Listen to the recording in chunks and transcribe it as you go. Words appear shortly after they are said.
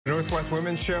The Northwest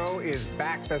Women's Show is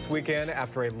back this weekend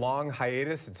after a long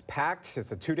hiatus. It's packed.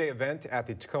 It's a two-day event at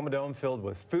the Tacoma Dome filled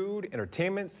with food,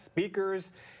 entertainment,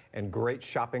 speakers, and great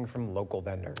shopping from local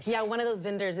vendors. Yeah, one of those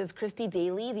vendors is Kristi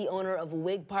Dailey, the owner of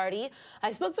Wig Party.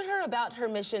 I spoke to her about her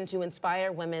mission to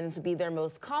inspire women to be their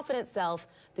most confident self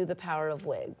through the power of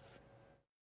wigs.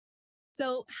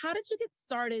 So how did you get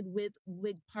started with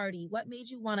Wig Party? What made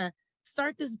you want to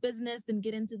start this business and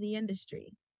get into the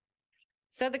industry?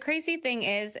 So the crazy thing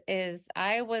is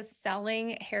I was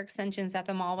selling hair extensions at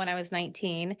the mall when I was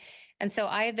 19. And so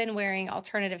I have been wearing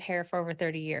alternative hair for over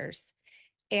 30 years.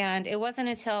 And it wasn't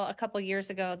until a couple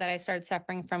years ago that I started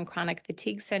suffering from chronic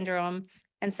fatigue syndrome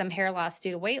and some hair loss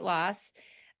due to weight loss,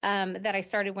 that I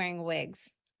started wearing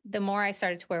wigs. The more I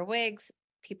started to wear wigs,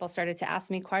 people started to ask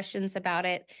me questions about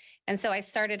it. And so I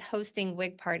started hosting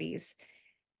wig parties.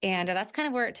 And that's kind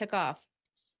of where it took off.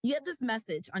 You have this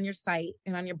message on your site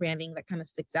and on your branding that kind of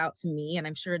sticks out to me, and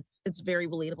I'm sure it's very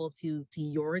relatable to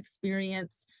your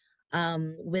experience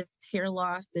with hair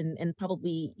loss and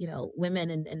probably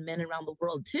women and men around the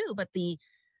world too. But the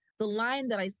line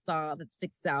that I saw that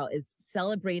sticks out is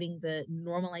celebrating the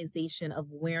normalization of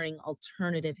wearing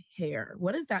alternative hair.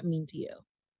 What does that mean to you?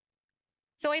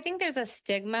 So I think there's a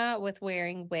stigma with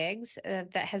wearing wigs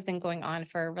that has been going on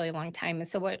for a really long time. And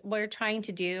so what we're trying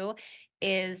to do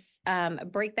is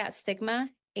break that stigma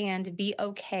and be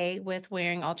okay with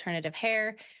wearing alternative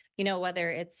hair, whether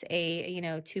it's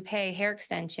a, toupee, hair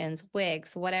extensions,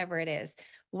 wigs, whatever it is.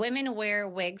 Women wear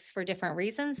wigs for different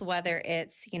reasons, whether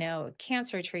it's,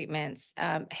 cancer treatments,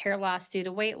 hair loss due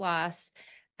to weight loss,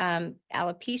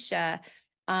 alopecia,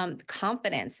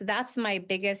 confidence. That's my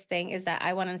biggest thing, is that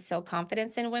I want to instill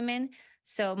confidence in women.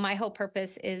 So my whole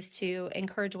purpose is to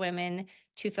encourage women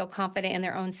to feel confident in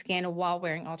their own skin while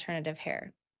wearing alternative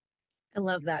hair. I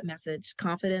love that message.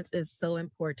 Confidence is so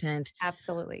important.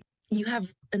 Absolutely. You have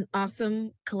an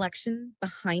awesome collection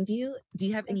behind you. Do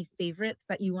you have any favorites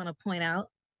that you want to point out?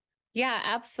 Yeah,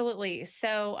 absolutely.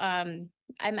 So I'm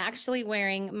actually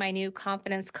wearing my new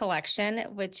confidence collection,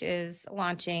 which is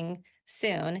launching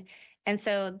soon. And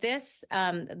so this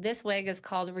wig is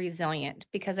called Resilient,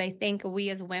 because I think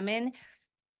we as women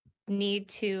need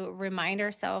to remind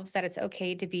ourselves that it's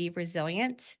okay to be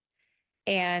resilient.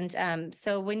 And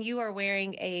so when you are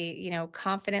wearing a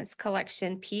confidence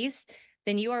collection piece,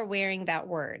 then you are wearing that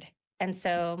word. And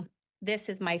so this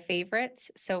is my favorite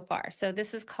so far. So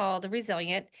this is called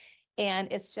Resilient, and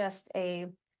it's just a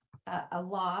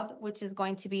lob, which is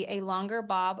going to be a longer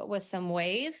bob with some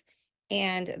wave.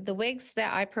 And the wigs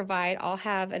that I provide all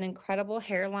have an incredible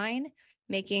hairline,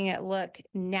 making it look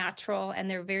natural, and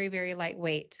they're very, very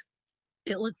lightweight.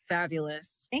 It looks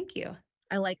fabulous. Thank you.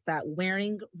 I like that.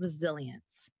 Wearing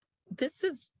resilience. This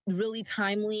is really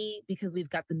timely because we've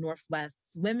got the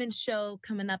Northwest Women's Show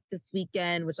coming up this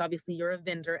weekend, which obviously you're a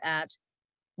vendor at.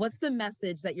 What's the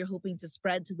message that you're hoping to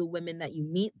spread to the women that you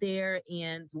meet there,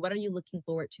 and what are you looking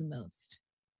forward to most?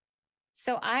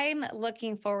 So I'm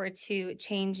looking forward to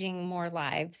changing more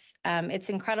lives. It's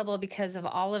incredible because of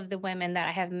all of the women that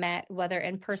I have met, whether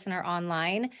in person or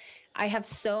online. I have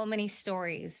so many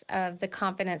stories of the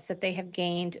confidence that they have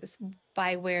gained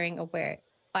by wearing a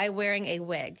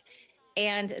wig.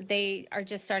 And they are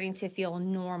just starting to feel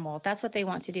normal. That's what they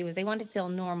want to do, is they want to feel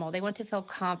normal. They want to feel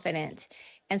confident.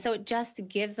 And so it just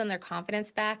gives them their confidence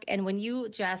back. And when you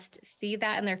just see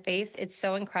that in their face, it's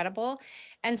so incredible.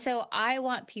 And so I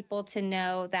want people to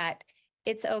know that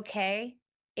it's okay.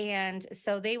 And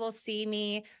so they will see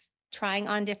me trying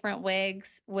on different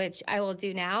wigs, which I will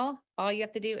do now. All you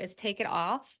have to do is take it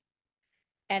off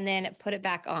and then put it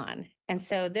back on. And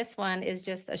so this one is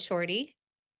just a shorty.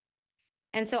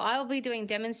 And so I'll be doing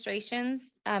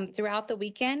demonstrations throughout the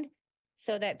weekend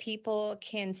so that people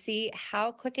can see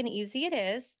how quick and easy it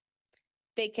is.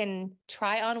 They can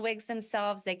try on wigs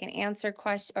themselves. They can answer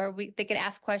questions, or they can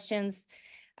ask questions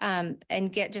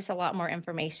and get just a lot more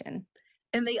information.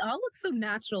 And they all look so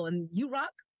natural, and you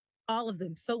rock all of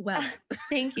them so well.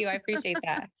 Thank you. I appreciate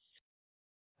that.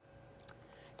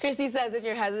 Kristi says if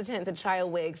you're hesitant to try a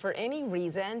wig for any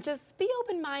reason, just be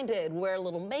open-minded. Wear a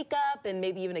little makeup and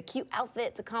maybe even a cute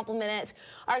outfit to complement it.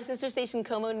 Our sister station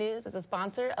KOMO News is a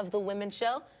sponsor of the Women's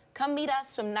Show. Come meet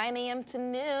us from 9 a.m. to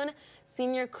noon.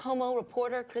 Senior KOMO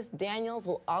reporter Chris Daniels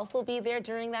will also be there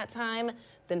during that time.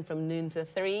 Then from noon to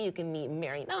 3, you can meet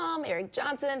Mary Nam, Eric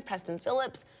Johnson, Preston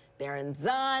Phillips, Darren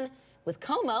Zahn, with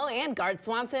KOMO and Gard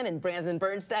Swanson and Brandon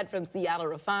Bernstead from Seattle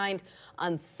Refined.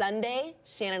 On Sunday,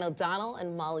 Shannon O'Donnell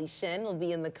and Molly Shin will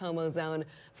be in the KOMO zone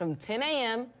from 10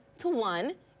 a.m. to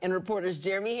 1, and reporters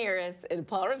Jeremy Harris and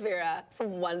Paul Rivera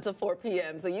from 1 to 4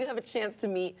 p.m. So you have a chance to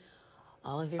meet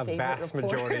All of your a favorite vast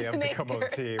majority of reporters the and KOMO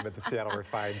anchors. team at the Seattle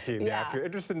Refined team. Yeah. If you're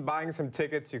interested in buying some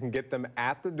tickets, you can get them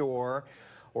at the door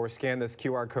or scan this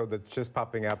QR code that's just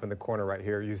popping up in the corner right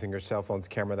here using your cell phone's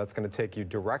camera. That's going to take you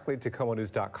directly to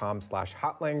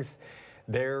komonews.com/hotlinks.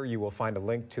 There you will find a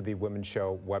link to the Women's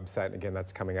Show website. And again,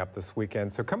 that's coming up this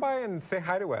weekend. So come by and say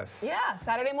hi to us. Yeah,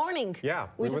 Saturday morning. Yeah,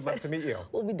 we would love to meet you.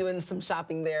 We'll be doing some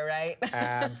shopping there, right?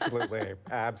 Absolutely.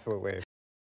 Absolutely.